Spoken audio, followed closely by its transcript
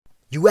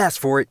You asked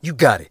for it, you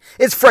got it.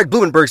 It's Fred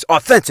Blumenberg's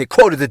authentic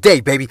quote of the day,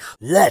 baby.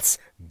 Let's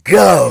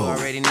go. You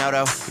already know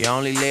though, you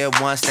only live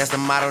once, that's the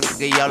motto,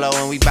 nigga, YOLO,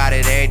 and we bout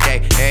it every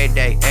day, every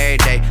day, every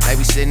day. Like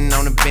we sitting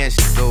on the bench,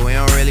 but we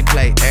don't really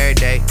play every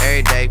day,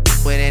 every day.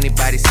 What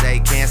anybody say,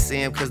 can't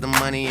see him cause the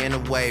money in the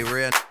way,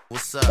 real.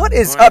 What's up? What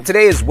is up?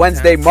 Today is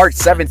Wednesday, March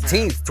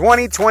 17th,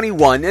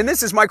 2021, and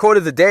this is my quote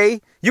of the day.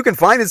 You can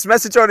find this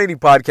message on any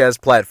podcast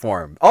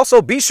platform.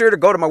 Also, be sure to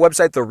go to my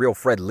website,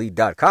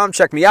 therealfredlee.com.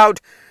 Check me out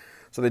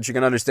so that you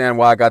can understand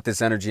why I got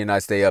this energy and I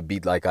stay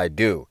upbeat like I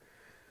do.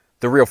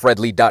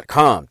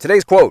 TheRealFredLee.com.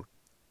 Today's quote,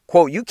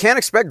 you can't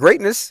expect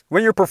greatness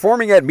when you're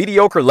performing at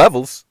mediocre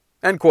levels,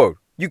 end quote.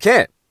 You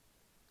can't.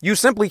 You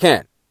simply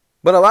can't.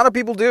 But a lot of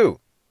people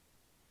do.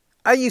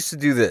 I used to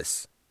do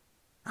this.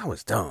 I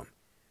was dumb.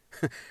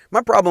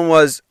 My problem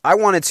was I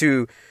wanted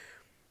to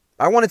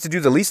do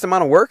the least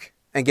amount of work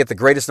and get the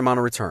greatest amount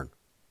of return.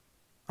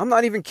 I'm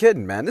not even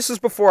kidding, man. This is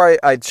before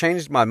I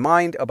changed my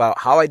mind about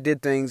how I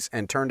did things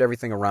and turned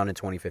everything around in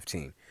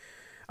 2015.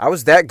 I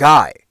was that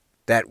guy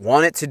that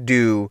wanted to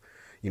do,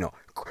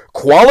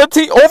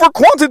 quality over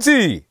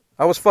quantity.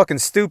 I was fucking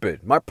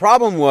stupid. My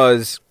problem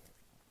was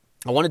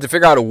I wanted to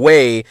figure out a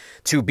way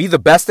to be the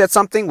best at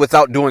something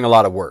without doing a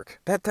lot of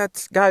work.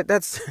 That's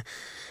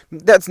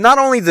not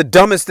only the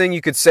dumbest thing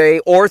you could say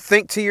or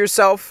think to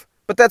yourself,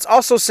 but that's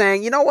also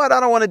saying, you know what, I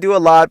don't want to do a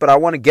lot, but I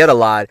want to get a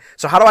lot.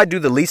 So how do I do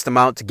the least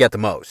amount to get the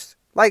most?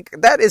 Like,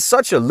 that is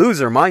such a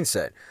loser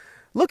mindset.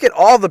 Look at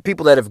all the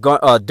people that have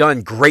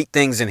done great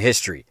things in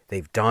history.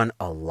 They've done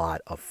a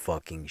lot of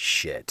fucking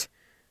shit.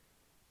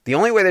 The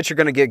only way that you're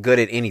going to get good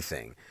at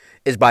anything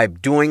is by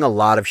doing a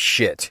lot of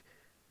shit.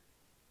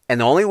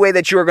 And the only way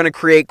that you're going to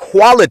create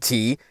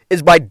quality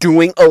is by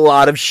doing a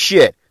lot of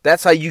shit.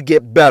 That's how you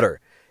get better.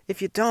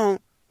 If you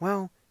don't,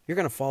 well, you're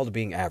going to fall to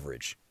being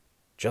average.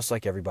 Just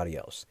like everybody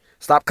else.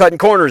 Stop cutting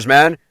corners,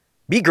 man.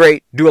 Be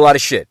great. Do a lot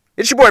of shit.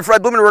 It's your boy,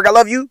 Fred Blumenberg. I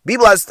love you. Be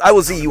blessed. I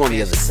will see you on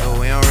the other side. So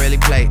we don't really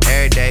play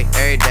every day,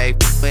 every day.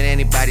 What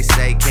anybody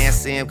say, can't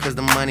see him cause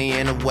the money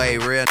in the way,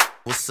 real.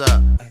 What's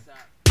up?